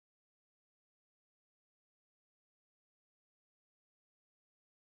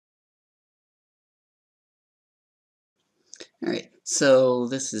Alright, so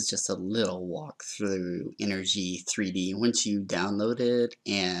this is just a little walk through Energy 3D. Once you download it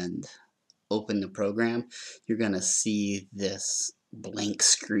and open the program, you're going to see this blank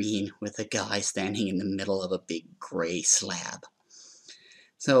screen with a guy standing in the middle of a big gray slab.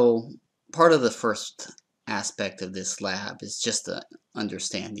 So part of the first aspect of this lab is just to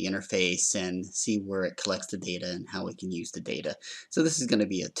understand the interface and see where it collects the data and how we can use the data. So this is going to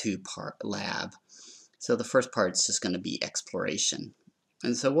be a two-part lab. So the first part is just going to be exploration.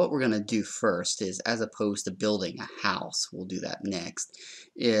 And so what we're going to do first is, as opposed to building a house, we'll do that next,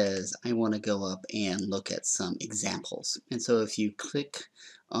 is I want to go up and look at some examples. And so if you click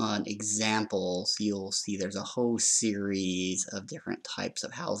on examples, you'll see there's a whole series of different types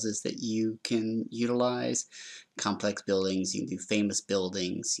of houses that you can utilize. Complex buildings, you can do famous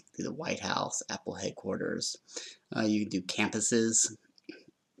buildings, you can do the White House, Apple headquarters, you can do campuses,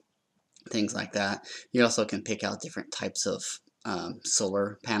 things like that. You also can pick out different types of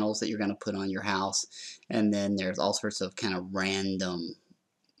solar panels that you're going to put on your house, and then there's all sorts of kind of random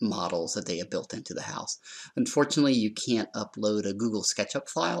models that they have built into the house. Unfortunately, you can't upload a Google SketchUp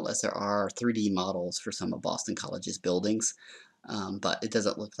file, as there are 3D models for some of Boston College's buildings, but it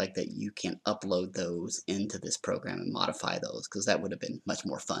doesn't look like that you can upload those into this program and modify those, because that would have been much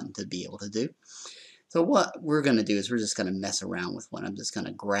more fun to be able to do. So what we're going to do is we're just going to mess around with one. I'm just going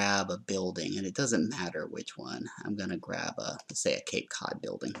to grab a building, and it doesn't matter which one. I'm going to grab, let's say, a Cape Cod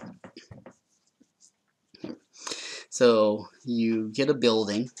building. So you get a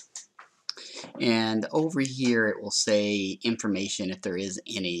building, and over here it will say information if there is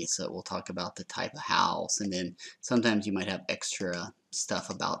any. So we'll talk about the type of house, and then sometimes you might have extra stuff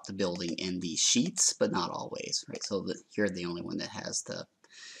about the building in these sheets, but not always, right? So here the only one that has the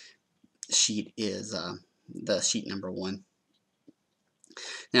sheet is the sheet number 1.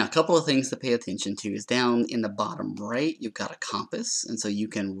 Now, a couple of things to pay attention to is down in the bottom right, you've got a compass, and so you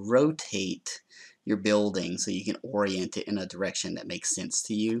can rotate your building so you can orient it in a direction that makes sense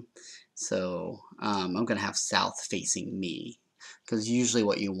to you. So I'm going to have south facing me, because usually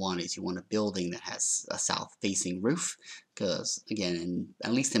what you want is you want a building that has a south facing roof, because again,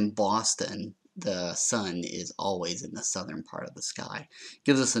 at least in Boston, the sun is always in the southern part of the sky. It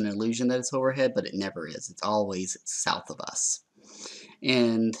gives us an illusion that it's overhead, but it never is. It's always south of us.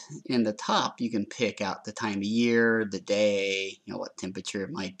 And in the top, you can pick out the time of year, the day, what temperature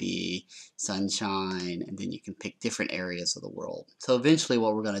it might be, sunshine, and then you can pick different areas of the world. So eventually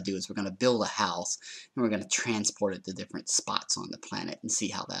what we're going to do is we're going to build a house, and we're going to transport it to different spots on the planet and see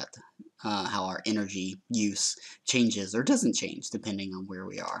how that, how our energy use changes or doesn't change depending on where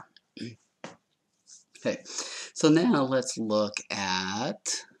we are. Okay, so now let's look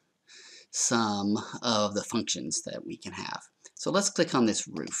at some of the functions that we can have. So let's click on this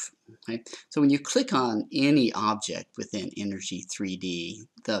roof. Okay? So when you click on any object within Energy 3D,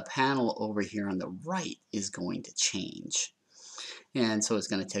 the panel over here on the right is going to change. And so it's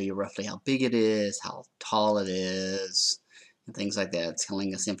going to tell you roughly how big it is, how tall it is, and things like that. It's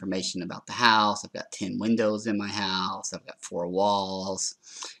telling us information about the house. I've got 10 windows in my house. I've got 4 walls,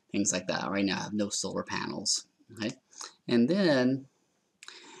 things like that. Right now I have no solar panels. Okay? And then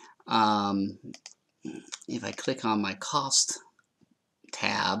if I click on my cost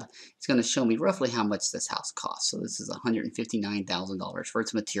tab, it's going to show me roughly how much this house costs. So this is $159,000 for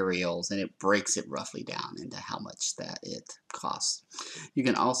its materials, and it breaks it roughly down into how much that it costs. You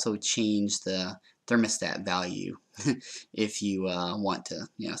can also change the thermostat value if you want to,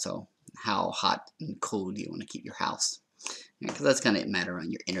 so how hot and cold do you want to keep your house, because that's going to matter on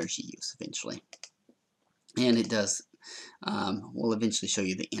your energy use eventually. And it does we'll eventually show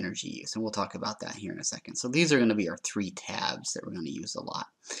you the energy use, and we'll talk about that here in a second. So these are going to be our 3 tabs that we're going to use a lot.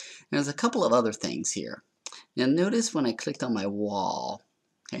 And there's a couple of other things here. Now notice when I clicked on my wall,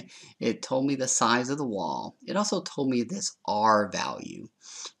 okay, it told me the size of the wall. It also told me this R value.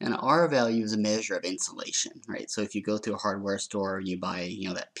 And R value is a measure of insulation, right? So if you go to a hardware store and you buy,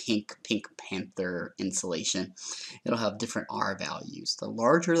 that Pink Panther insulation, it'll have different R values. The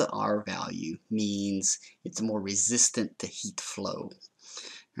larger the R value means it's more resistant to heat flow,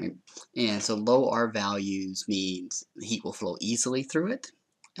 right? And so low R values means the heat will flow easily through it.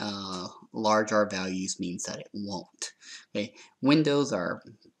 Large R values means that it won't. Okay, windows are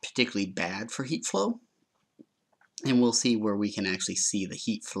particularly bad for heat flow, and we'll see where we can actually see the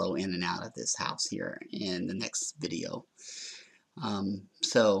heat flow in and out of this house here in the next video.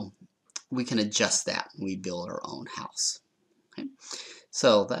 So we can adjust that when we build our own house. Okay.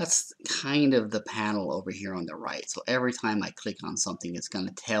 So that's kind of the panel over here on the right. So every time I click on something, it's going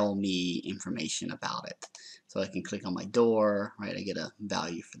to tell me information about it. So I can click on my door, right? I get a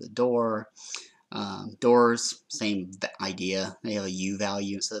value for the door. Doors, same idea. They have a U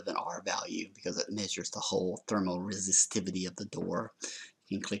value instead of an R value because it measures the whole thermal resistivity of the door.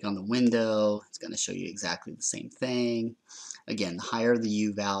 You can click on the window. It's going to show you exactly the same thing. Again, the higher the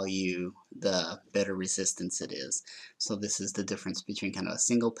U value, the better resistance it is. So this is the difference between kind of a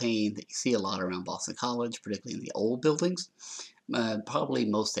single pane that you see a lot around Boston College, particularly in the old buildings. Probably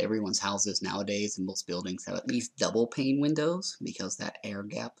most everyone's houses nowadays and most buildings have at least double pane windows because that air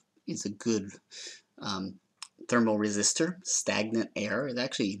gap is a good thermal resistor. Stagnant air is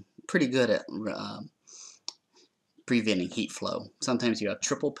actually pretty good at preventing heat flow. Sometimes you have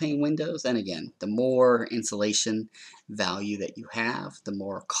triple pane windows, and again, the more insulation value that you have, the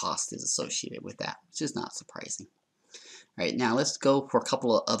more cost is associated with that, which is not surprising. All right, now let's go for a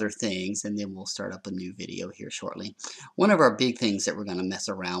couple of other things, and then we'll start up a new video here shortly. One of our big things that we're going to mess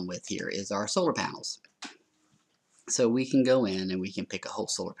around with here is our solar panels. So we can go in and we can pick a whole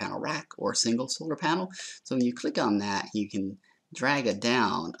solar panel rack or a single solar panel. So when you click on that, you can drag it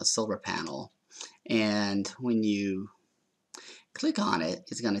down a solar panel, and when you click on it,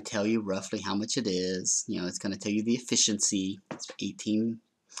 it's going to tell you roughly how much it is. You know, it's going to tell you the efficiency. It's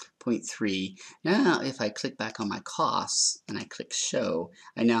 18.3. Now, if I click back on my costs and I click show,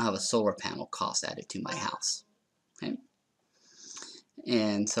 I now have a solar panel cost added to my house. Okay?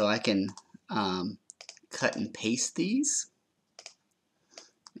 And so I can cut and paste these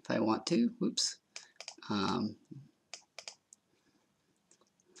if I want to. Oops.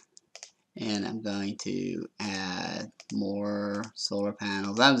 And I'm going to add more solar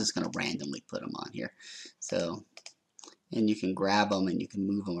panels. I'm just going to randomly put them on here. So, and you can grab them and you can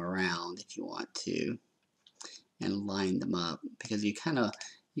move them around if you want to and line them up, because you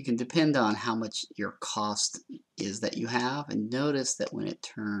can depend on how much your cost is that you have. And notice that when it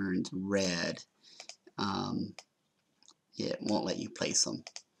turns red, it won't let you place them.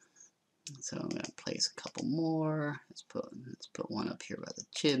 So I'm going to place a couple more. Let's put one up here by the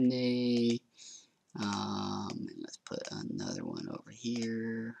chimney. And let's put another one over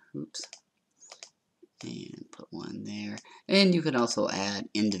here. Oops. And put one there. And you can also add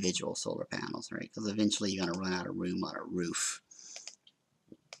individual solar panels, right? Because eventually you're going to run out of room on a roof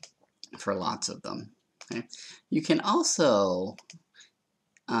for lots of them. Okay? You can also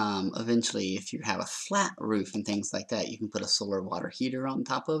eventually, if you have a flat roof and things like that, you can put a solar water heater on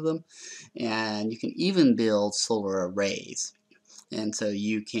top of them, and you can even build solar arrays. And so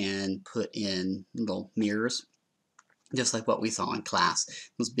you can put in little mirrors, just like what we saw in class,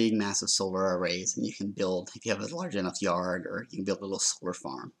 those big massive solar arrays, and you can build, if you have a large enough yard, or you can build a little solar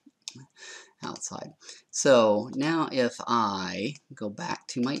farm outside. So now if I go back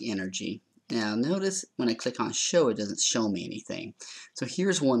to my energy, now notice when I click on show, it doesn't show me anything. So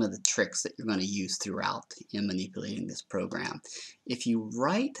here's one of the tricks that you're going to use throughout in manipulating this program. If you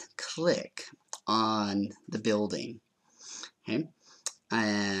right click on the building, okay,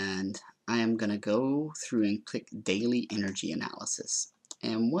 and I am going to go through and click daily energy analysis.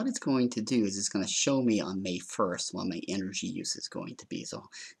 And what it's going to do is it's going to show me on May 1st what my energy use is going to be. So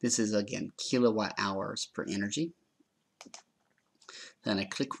this is, again, kilowatt hours per energy. Then I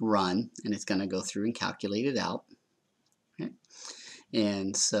click run, and it's going to go through and calculate it out. Okay.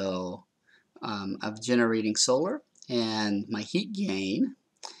 And so I'm generating solar, and my heat gain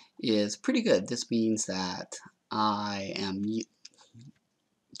is pretty good. This means that I am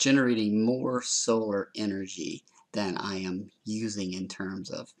generating more solar energy than I am using in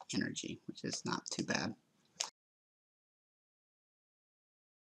terms of energy, which is not too bad.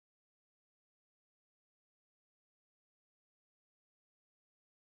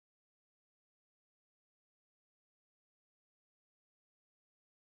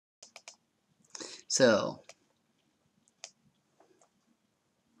 So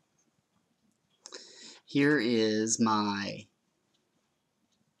here is my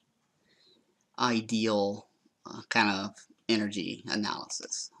ideal kind of energy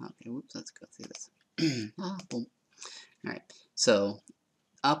analysis. Okay, whoops, let's go through this. Boom. All right, so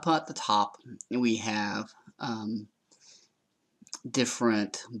up at the top we have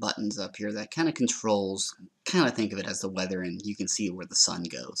different buttons up here that kind of controls, kind of think of it as the weather, and you can see where the sun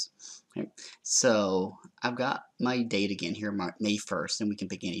goes. Okay. So I've got my date again here, May 1st, and we can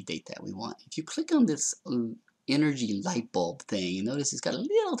pick any date that we want. If you click on this energy light bulb thing, you notice it's got a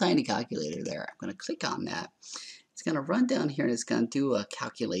little tiny calculator there. I'm going to click on that. It's going to run down here and it's going to do a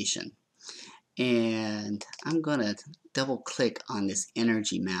calculation. And I'm going to double click on this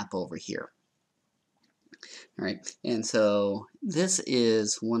energy map over here. All right, and so this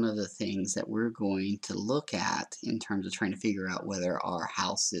is one of the things that we're going to look at in terms of trying to figure out whether our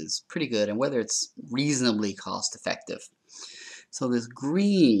house is pretty good and whether it's reasonably cost effective. So this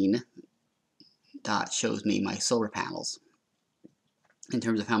green dot shows me my solar panels in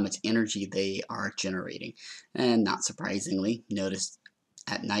terms of how much energy they are generating. And not surprisingly, notice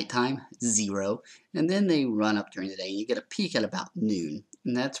at nighttime, 0, and then they run up during the day, and you get a peak at about noon,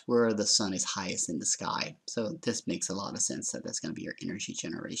 and that's where the sun is highest in the sky. So this makes a lot of sense that that's going to be your energy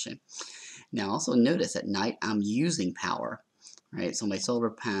generation. Now also notice at night I'm using power, right? So my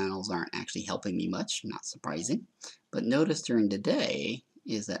solar panels aren't actually helping me much, not surprising. But notice during the day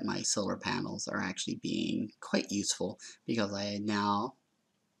is that my solar panels are actually being quite useful because I now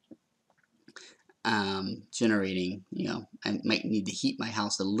generating, I might need to heat my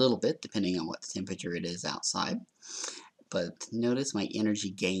house a little bit depending on what temperature it is outside. But notice my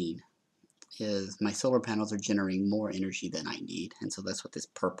energy gain is my solar panels are generating more energy than I need, and so that's what this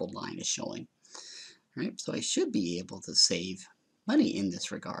purple line is showing. Right? So I should be able to save money in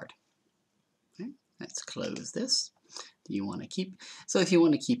this regard. Okay? Let's close this. Do you want to keep? So if you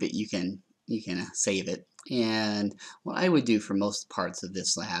want to keep it, you can save it. And what I would do for most parts of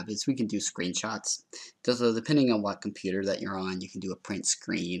this lab is we can do screenshots. So depending on what computer that you're on, you can do a print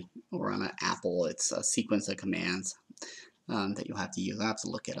screen, or on an Apple, it's a sequence of commands that you'll have to use. I'll have to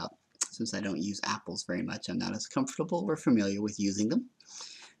look it up. Since I don't use Apples very much, I'm not as comfortable or familiar with using them.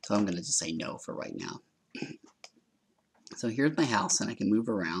 So I'm going to just say no for right now. So here's my house, and I can move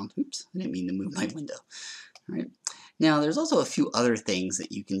around. Oops, I didn't mean to move my window. All right. Now, there's also a few other things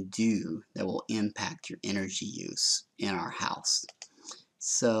that you can do that will impact your energy use in our house.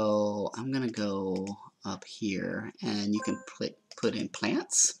 So I'm going to go up here, and you can put in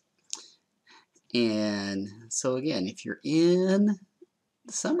plants. And so again, if you're in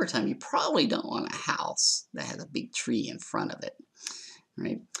the summertime, you probably don't want a house that has a big tree in front of it,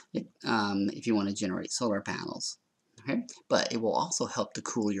 right? If you want to generate solar panels. Okay? But it will also help to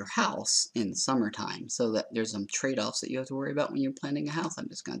cool your house in the summertime, so that there's some trade-offs that you have to worry about when you're planning a house. I'm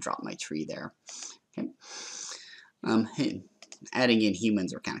just going to drop my tree there. Okay? Adding in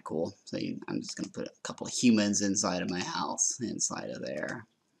humans are kind of cool. So I'm just going to put a couple of humans inside of my house, inside of there.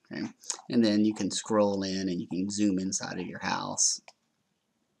 Okay? And then you can scroll in and you can zoom inside of your house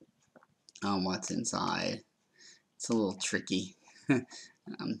on what's inside. It's a little tricky.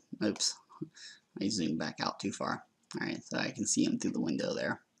 Oops, I zoomed back out too far. Alright, so I can see them through the window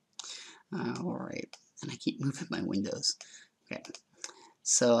there. Alright, and I keep moving my windows. Okay,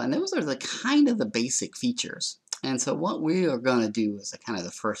 so, and those are the kind of the basic features. And so what we are going to do as a kind of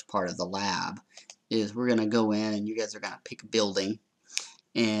the first part of the lab is we're going to go in and you guys are going to pick a building,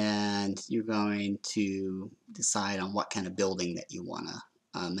 and you're going to decide on what kind of building that you want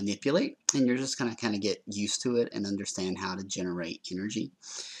to manipulate, and you're just going to kind of get used to it and understand how to generate energy.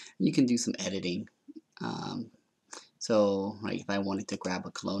 You can do some editing. So like if I wanted to grab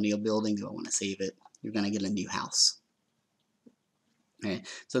a colonial building, do I want to save it? You're going to get a new house. Okay.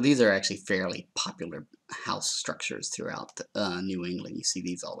 So these are actually fairly popular house structures throughout New England. You see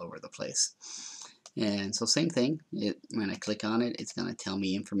these all over the place. And so same thing, when I click on it, it's going to tell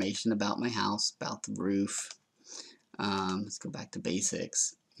me information about my house, about the roof. Let's go back to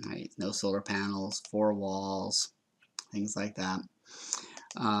basics. All right, no solar panels, 4 walls, things like that.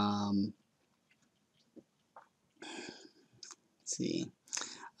 Let's see.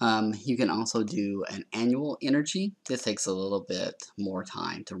 You can also do an annual energy. This takes a little bit more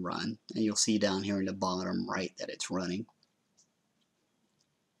time to run, and you'll see down here in the bottom right that it's running.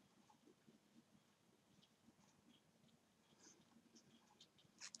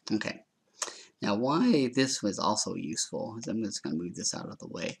 Okay. Now why this was also useful is I'm just going to move this out of the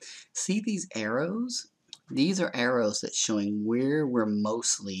way. See these arrows? These are arrows that's showing where we're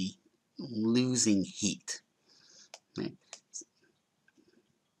mostly losing heat. Okay.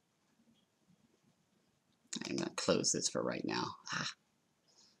 I'm going to close this for right now.